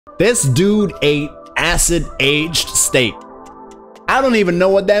This dude ate acid-aged steak. I don't even know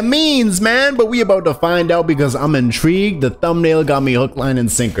what that means, man, but we about to find out because I'm intrigued. The thumbnail got me hook, line,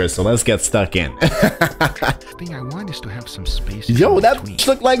 and sinker, so let's get stuck in. The thing I want is to have some space. Yo, that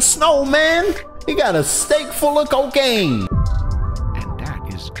look like snow, man. He got a steak full of cocaine. And that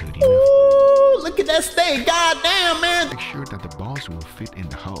is good enough. Ooh, look at that steak. God damn, man. Make sure that the balls will fit in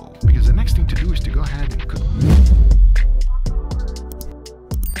the hole, because the next thing to do is to go ahead and cook.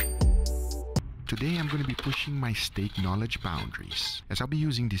 Today I'm going to be pushing my steak knowledge boundaries, as I'll be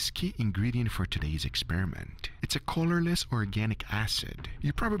using this key ingredient for today's experiment. It's a colorless organic acid.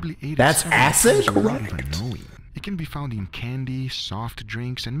 You probably ate it. That's acid? Without even knowing. It can be found in candy, soft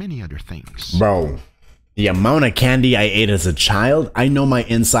drinks, and many other things. Bro, the amount of candy I ate as a child, I know my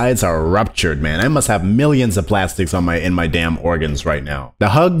insides are ruptured, man. I must have millions of plastics on in my damn organs right now. The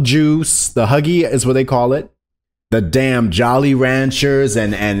Hug Juice, the Huggy is what they call it. The damn Jolly Ranchers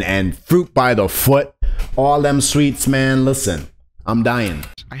and Fruit by the Foot. All them sweets, man. Listen, I'm dying.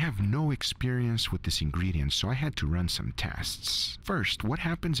 I have no experience with this ingredient, so I had to run some tests. First, what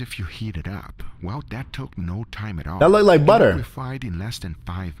happens if you heat it up? Well, that took no time at all. That looked like butter. It liquefied in less than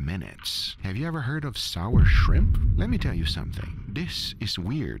 5 minutes. Have you ever heard of sour shrimp? Let me tell you something. This is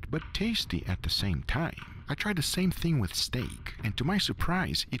weird, but tasty at the same time. I tried the same thing with steak, and to my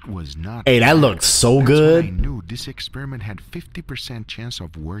surprise, it was not. Hey, that looks so That's good. when I knew this experiment had 50% chance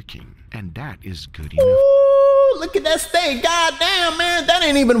of working, and that is good enough. Ooh, look at that steak. God damn, man. That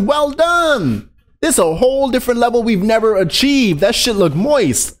ain't even well done. This a whole different level we've never achieved. That shit look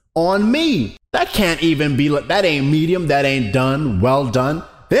moist on me. That can't even be, that ain't medium. That ain't done. Well done.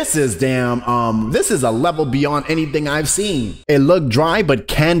 This is damn, this is a level beyond anything I've seen. It looked dry, but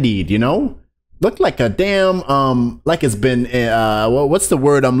candied, you know? Looked like a damn, like it's been, what's the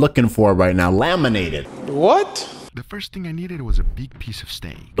word I'm looking for right now? Laminated. What? The first thing I needed was a big piece of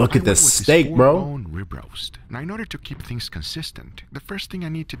steak. Look at this steak, bro. 4-bone rib roast. Now, in order to keep things consistent, the first thing I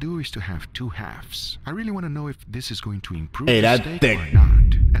need to do is to have 2 halves. I really want to know if this is going to improve the that steak thick. or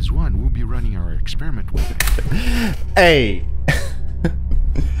not. As one, we'll be running our experiment with it. Hey.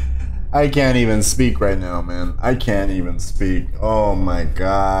 I can't even speak right now, man. I can't even speak. Oh my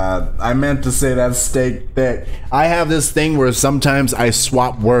god. I meant to say that steak thick. I have this thing where sometimes I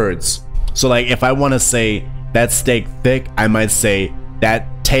swap words. So like if I want to say that steak thick, I might say that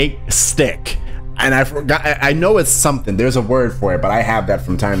take stick. And I forgot, I know it's something. There's a word for it, but I have that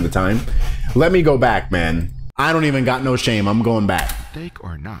from time to time. Let me go back, man. I don't even got no shame. I'm going back. Steak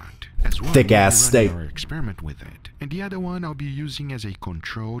or not. As one, Thick ass we'll be steak. running our experiment with it. And the other one I'll be using as a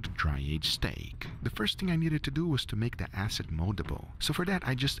controlled dry-aged steak. The first thing I needed to do was to make the acid moldable. So for that,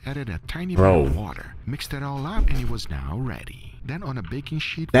 I just added a tiny bit of water, mixed it all up, and it was now ready. Then on a baking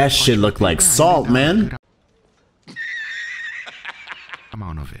sheet, That shit looked like salt, man.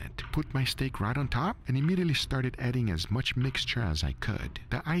 Amount of it. Put my steak right on top and immediately started adding as much mixture as I could.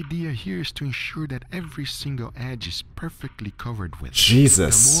 The idea here is to ensure that every single edge is perfectly covered with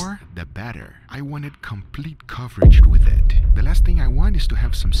Jesus. The more, the better. I wanted complete coverage with it. The last thing I want is to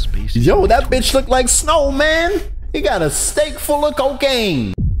have some space. Yo, that bitch looked like snow, man. He got a steak full of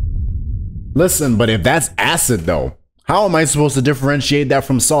cocaine. Listen, but if that's acid though, how am I supposed to differentiate that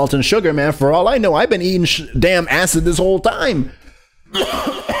from salt and sugar, man? For all I know, I've been eating damn acid this whole time.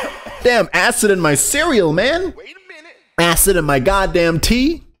 Damn acid in my cereal, man. Wait a minute. Acid in my goddamn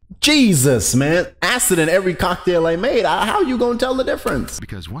tea. Jesus, man. Acid in every cocktail I made. How you gonna tell the difference?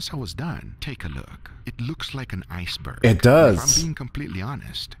 Because once I was done, take a look. It looks like an iceberg. It does. If I'm being completely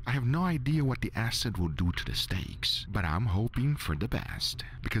honest, I have no idea what the acid will do to the steaks, but I'm hoping for the best.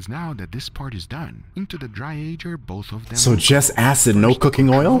 Because now that this part is done, into the dry ager, both of them. So just acid, no cooking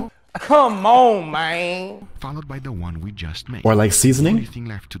oil? Come on, man. Followed by the one we just made. Or like The seasoning? only thing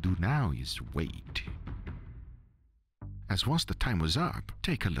left to do now is wait. As once the time was up,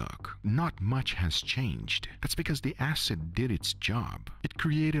 take a look. Not much has changed. That's because the acid did its job. It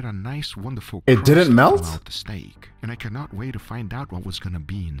created a nice, wonderful It didn't crust melt? throughout the steak, and I cannot wait to find out what was gonna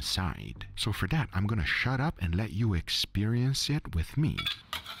be inside. So for that, I'm gonna shut up and let you experience it with me.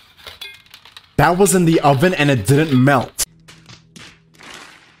 That was in the oven and it didn't melt.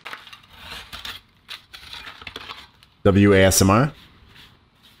 WASMR?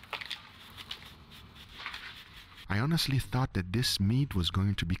 I honestly thought that this meat was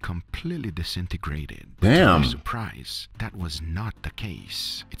going to be completely disintegrated. Damn. To my surprise, that was not the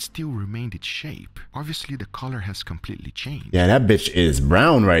case. It still remained its shape. Obviously, the color has completely changed. Yeah, that bitch is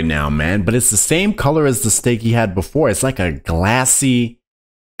brown right now, man. But it's the same color as the steak he had before. It's like a glassy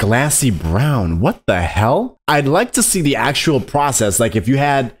brown. What the hell? I'd like to see the actual process. Like if you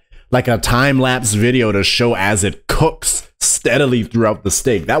had like a time-lapse video to show as it cooks. steadily throughout the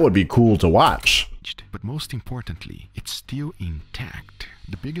steak. That would be cool to watch. But most importantly, it's still intact.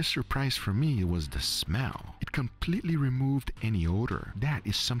 The biggest surprise for me was the smell. It completely removed any odor. That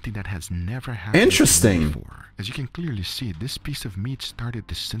is something that has never happened Interesting. before. As you can clearly see, this piece of meat started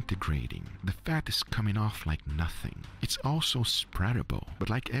disintegrating. The fat is coming off like nothing. It's also spreadable. But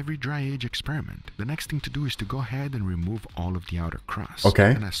like every dry age experiment, the next thing to do is to go ahead and remove all of the outer crust.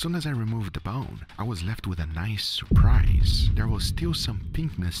 Okay. And as soon as I removed the bone, I was left with a nice surprise. There was still some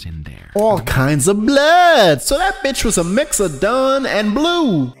pinkness in there. All kinds of blood. So that bitch was a mix of dun and blue.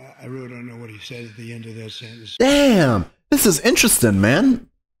 I really don't know what he said at the end of that sentence. Damn, this is interesting, man.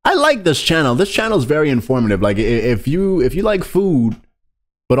 I like this channel. This channel is very informative. Like if you like food,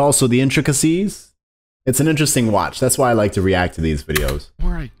 but also the intricacies, it's an interesting watch. That's why I like to react to these videos. The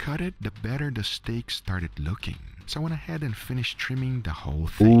more I cut it, the better the steak started looking. So I went ahead and finished trimming the whole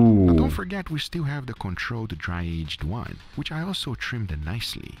thing. But don't forget, we still have the controlled dry-aged one, which I also trimmed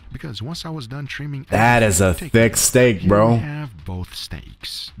nicely. Because once I was done trimming... That is a thick steak, bro. We have both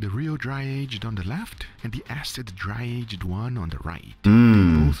steaks. The real dry-aged on the left, and the acid dry-aged one on the right.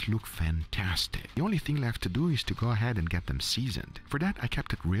 They both look fantastic. The only thing left to do is to go ahead and get them seasoned. For that, I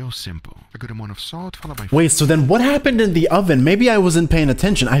kept it real simple. A good amount of salt, followed by... Wait, so then what happened in the oven? Maybe I wasn't paying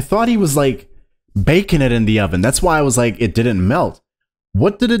attention. I thought he was like baking it in the oven. That's why I was like, it didn't melt.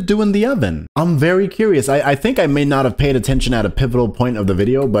 What did it do in the oven? I'm very curious. I think I may not have paid attention at a pivotal point of the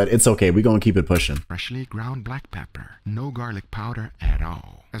video, but it's okay. We're going to keep it pushing. Freshly ground black pepper. No garlic powder at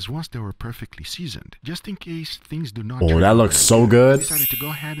all. As once they were perfectly seasoned, just in case things do not... Oh, that looks so good. I decided to go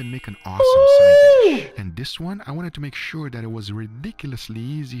ahead and make an awesome side dish. And this one, I wanted to make sure that it was ridiculously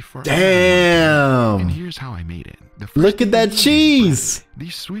easy for Damn. And here's how I made it. Look at that cheese.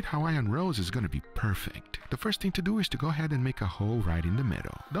 This sweet Hawaiian rolls is going to be perfect. The first thing to do is to go ahead and make a hole right in the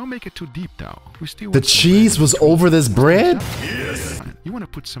middle. Don't make it too deep though. We still The cheese was over this bread? Yes. You want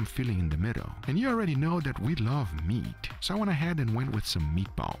to put some filling in the middle. And you already know that we love meat. So I went ahead and went with some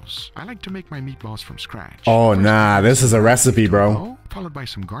meatballs. I like to make my meatballs from scratch. Oh, nah, this is a recipe, bro. Followed by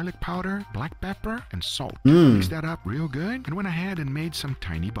some garlic powder, black pepper, and salt. Mix that up real good and went ahead and made some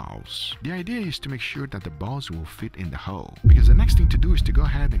tiny balls. The idea is to make sure that the balls will fit in the hole, because the next thing to do is to go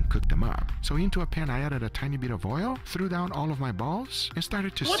ahead and cook them up. So into a pan, I added a tiny bit of oil, threw down all of my balls, and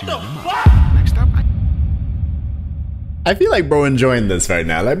started to sear them up. Next up, I feel like bro enjoying this right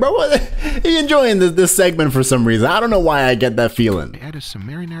now. Like bro, he enjoying this segment for some reason. I don't know why I get that feeling. I added some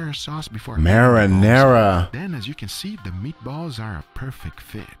marinara sauce before marinara. Then, as you can see, the meatballs are a perfect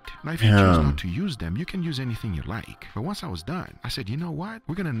fit. Now, if you choose not to use them, you can use anything you like. But once I was done, I said, you know what?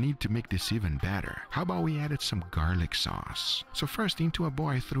 We're gonna need to make this even better. How about we added some garlic sauce? So first, into a bowl,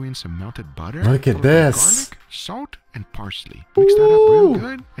 I threw in some melted butter. Look at this. Garlic, salt, and parsley. Mixed that up real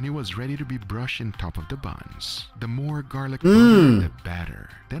good, and it was ready to be brushed on top of the buns. The more garlic butter, the better.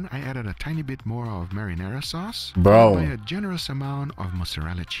 Then I added a tiny bit more of marinara sauce, bro, by a generous amount of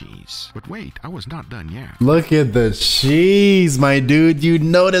mozzarella cheese. But wait, I was not done yet. Look at the cheese, my dude. You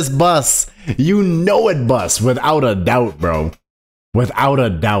know this bus. You know it bus without a doubt, bro. Without a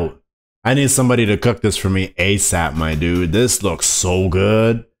doubt. I need somebody to cook this for me ASAP, my dude. This looks so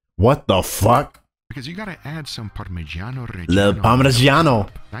good. What the fuck? Because you gotta add some Parmigiano Reggiano. Le Parmigiano.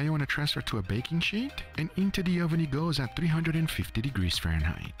 Now you want to transfer to a baking sheet, and into the oven it goes at 350 degrees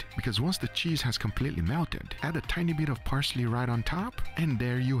Fahrenheit. Because once the cheese has completely melted, add a tiny bit of parsley right on top, and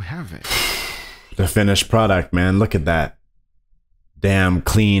there you have it. The finished product, man. Look at that. Damn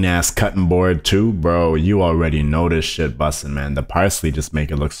clean ass cutting board too, bro. You already know this shit bussin', man. The parsley just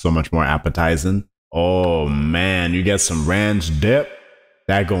make it look so much more appetizing. Oh man, you get some ranch dip.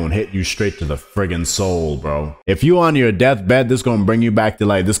 That gonna hit you straight to the friggin' soul, bro. If you on your deathbed, this gonna bring you back to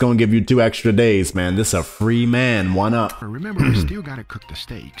life. This gonna give you 2 extra days, man. This a free man, 1 up. But remember, we still gotta cook the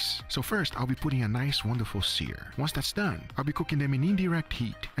steaks. So first, I'll be putting a nice, wonderful sear. Once that's done, I'll be cooking them in indirect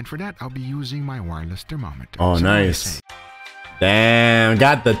heat. And for that, I'll be using my wireless thermometer. Oh, so nice. Damn,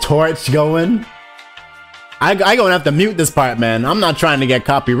 got the torch going. I gonna have to mute this part, man. I'm not trying to get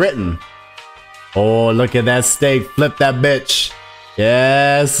copywritten. Oh, look at that steak. Flip that bitch.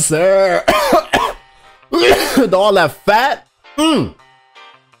 Yes, sir. All that fat.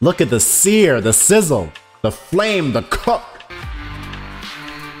 Look at the sear, the sizzle, the flame, the cook.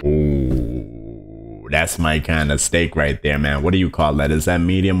 Ooh, that's my kind of steak right there, man. What do you call that? Is that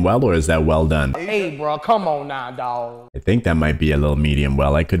medium well or is that well done? Hey, bro, come on now, dog. I think that might be a little medium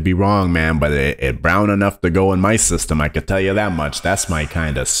well. I could be wrong, man, but it brown enough to go in my system. I could tell you that much. That's my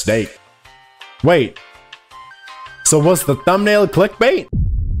kind of steak. Wait. So was the thumbnail clickbait?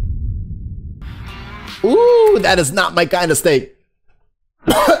 Ooh, that is not my kind of steak.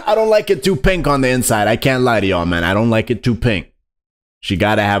 I don't like it too pink on the inside. I can't lie to y'all, man. I don't like it too pink. She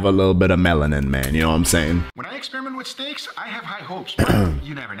gotta have a little bit of melanin, man. You know what I'm saying? When I experiment with steaks, I have high hopes, but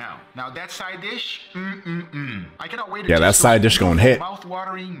you never know. Now that side dish, I cannot wait to Yeah, that side dish gonna hit.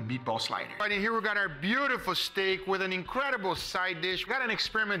 Mouth-watering meatball slider. Right here we got our beautiful steak with an incredible side dish. We got an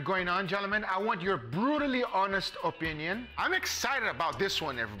experiment going on, gentlemen. I want your brutally honest opinion. I'm excited about this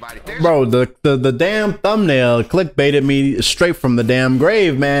one, everybody. Bro, the damn thumbnail clickbaited me straight from the damn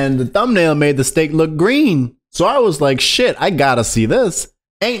grave, man. The thumbnail made the steak look green. So I was like, shit, I gotta see this.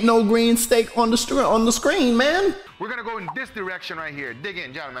 Ain't no green steak on the screen, man. We're gonna go in this direction right here. Dig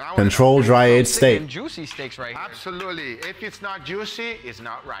in, gentlemen. Control dry aged steak. Juicy steaks right here. Absolutely. If it's not juicy, it's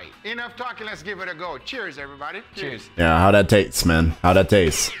not right. Enough talking. Let's give it a go. Cheers, everybody. Cheers. Yeah, how that tastes, man? How that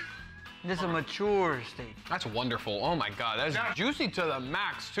tastes? This is a mature steak. That's wonderful. Oh my God, that's juicy to the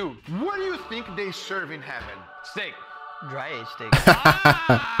max too. What do you think they serve in heaven? Steak. Dry aged steak.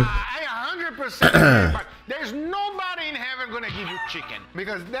 I 100%. But there's nobody in heaven gonna give you chicken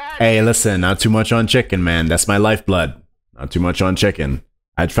because that. Hey, listen, not too much on chicken, man. That's my lifeblood. Not too much on chicken.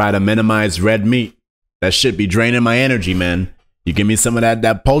 I try to minimize red meat. That shit be draining my energy, man. You give me some of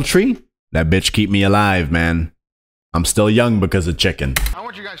that poultry, that bitch keep me alive, man. I'm still young because of chicken. I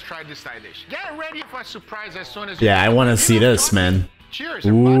want you guys to try this side dish. Get ready for a surprise as soon as. Yeah, I want to see this, man. Cheers,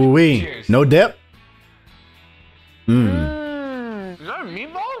 everybody. Ooh-wee. Cheers. No dip. Is that a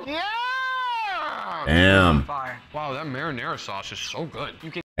meatball? Yeah. Damn. Fire. Wow, that marinara sauce is so good.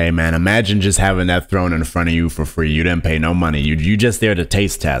 You can Hey, man, imagine just having that thrown in front of you for free. You didn't pay no money. You just there to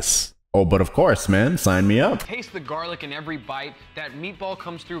taste test. Oh, but of course, man, sign me up. taste the garlic in every bite. That meatball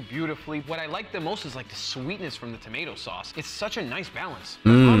comes through beautifully. What I like the most is like the sweetness from the tomato sauce. It's such a nice balance. The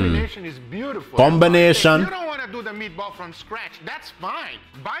combination is beautiful. Combination. If you don't want to do the meatball from scratch, that's fine.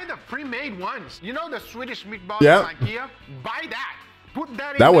 Buy the pre-made ones. You know the Swedish meatball Yep. from IKEA? Buy that. Put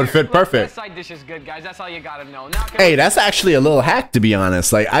that in That would there. fit perfect. That side dish is good, guys. That's all you gotta know. Now, Hey, that's actually a little hack, to be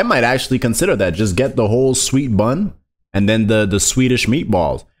honest. Like, I might actually consider that. Just get the whole sweet bun and then the Swedish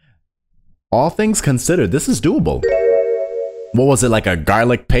meatballs. All things considered, this is doable. What was it, like a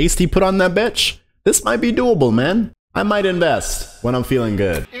garlic paste he put on that bitch? This might be doable, man. I might invest when I'm feeling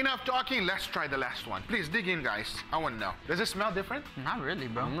good. Enough talking, let's try the last one. Please dig in, guys. I want to know. Does it smell different? not really,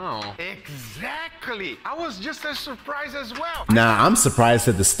 bro. No. Exactly. I was just as surprised as well. Nah, I'm surprised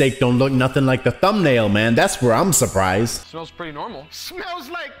that the steak don't look nothing like the thumbnail, man. That's where I'm surprised. Smells pretty normal. Smells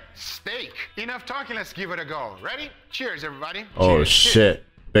like steak. Enough talking, let's give it a go. Ready? Cheers, everybody. Oh, Cheers. shit.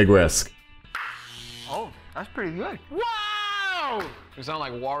 Big risk. Oh, that's pretty good. Wow! You sound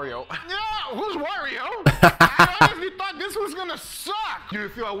like Wario. Yeah, who's Wario? I honestly thought this was gonna suck. Do you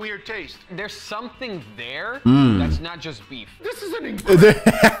feel a weird taste? There's something there that's not just beef. This is an incredible.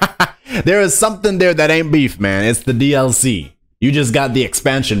 There is something there that ain't beef, man. It's the DLC. You just got the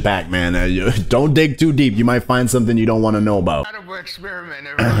expansion pack, man. Don't dig too deep. You might find something you don't want to know about. Incredible experiment,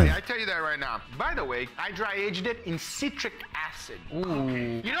 everybody. I tell you that right now. By the way, I dry aged it in citric acid. Ooh.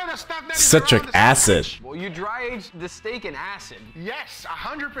 You know the stuff that is Citric around the acid. sandwich? Well, you dry aged the steak in acid. Yes,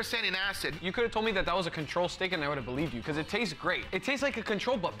 100% in acid. You could have told me that was a control steak and I would have believed you because it tastes great. It tastes like a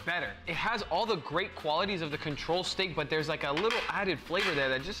control, but better. It has all the great qualities of the control steak, but there's like a little added flavor there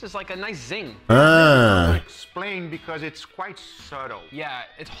that just is like a nice zing. I'll explain because it's quite subtle. Yeah,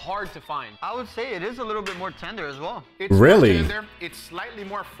 it's hard to find. I would say it is a little bit more tender as well. It's Really? more tender, it's slightly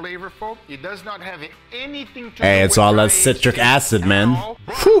more flavorful. It does not have anything to Hey, do it's with all dry that aged citric steak acid, at man. all.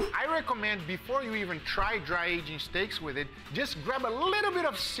 But Whew. I recommend before you even try dry aging steaks with it, just grab a little bit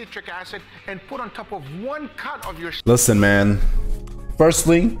of citric acid and put on top of 1 cut of your Listen, man.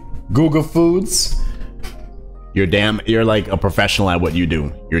 Firstly, Google Foods. You're like a professional at what you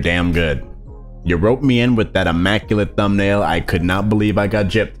do. You're damn good. You roped me in with that immaculate thumbnail. I could not believe I got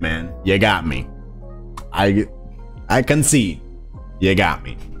gypped, man. You got me. I concede. You got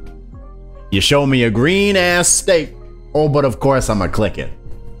me. You show me a green ass steak. Oh, but of course I'ma click it.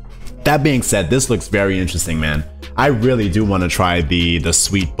 That being said, this looks very interesting, man. I really do want to try the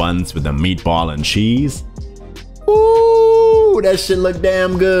sweet buns with the meatball and cheese. Ooh, that shit look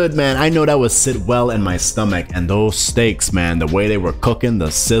damn good, man. I know that would sit well in my stomach. And those steaks, man, the way they were cooking,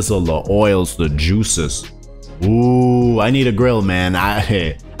 the sizzle, the oils, the juices. Ooh, I need a grill, man.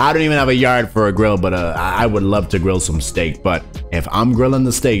 I don't even have a yard for a grill, but I would love to grill some steak. But if I'm grilling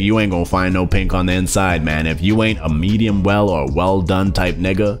the steak, you ain't gonna find no pink on the inside, man. If you ain't a medium well or well done type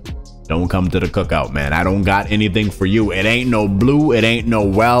nigga, don't come to the cookout, man. I don't got anything for you. It ain't no blue, it ain't no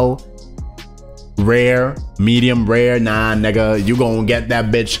well. Rare, medium rare, nah, nigga. You gonna get that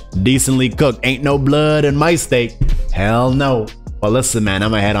bitch decently cooked. Ain't no blood in my steak. Hell no. Well, listen, man,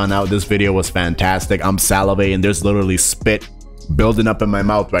 I'm gonna head on out. This video was fantastic. I'm salivating. There's literally spit building up in my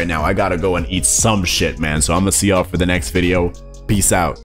mouth right now. I gotta go and eat some shit, man. So I'm gonna see y'all for the next video. Peace out.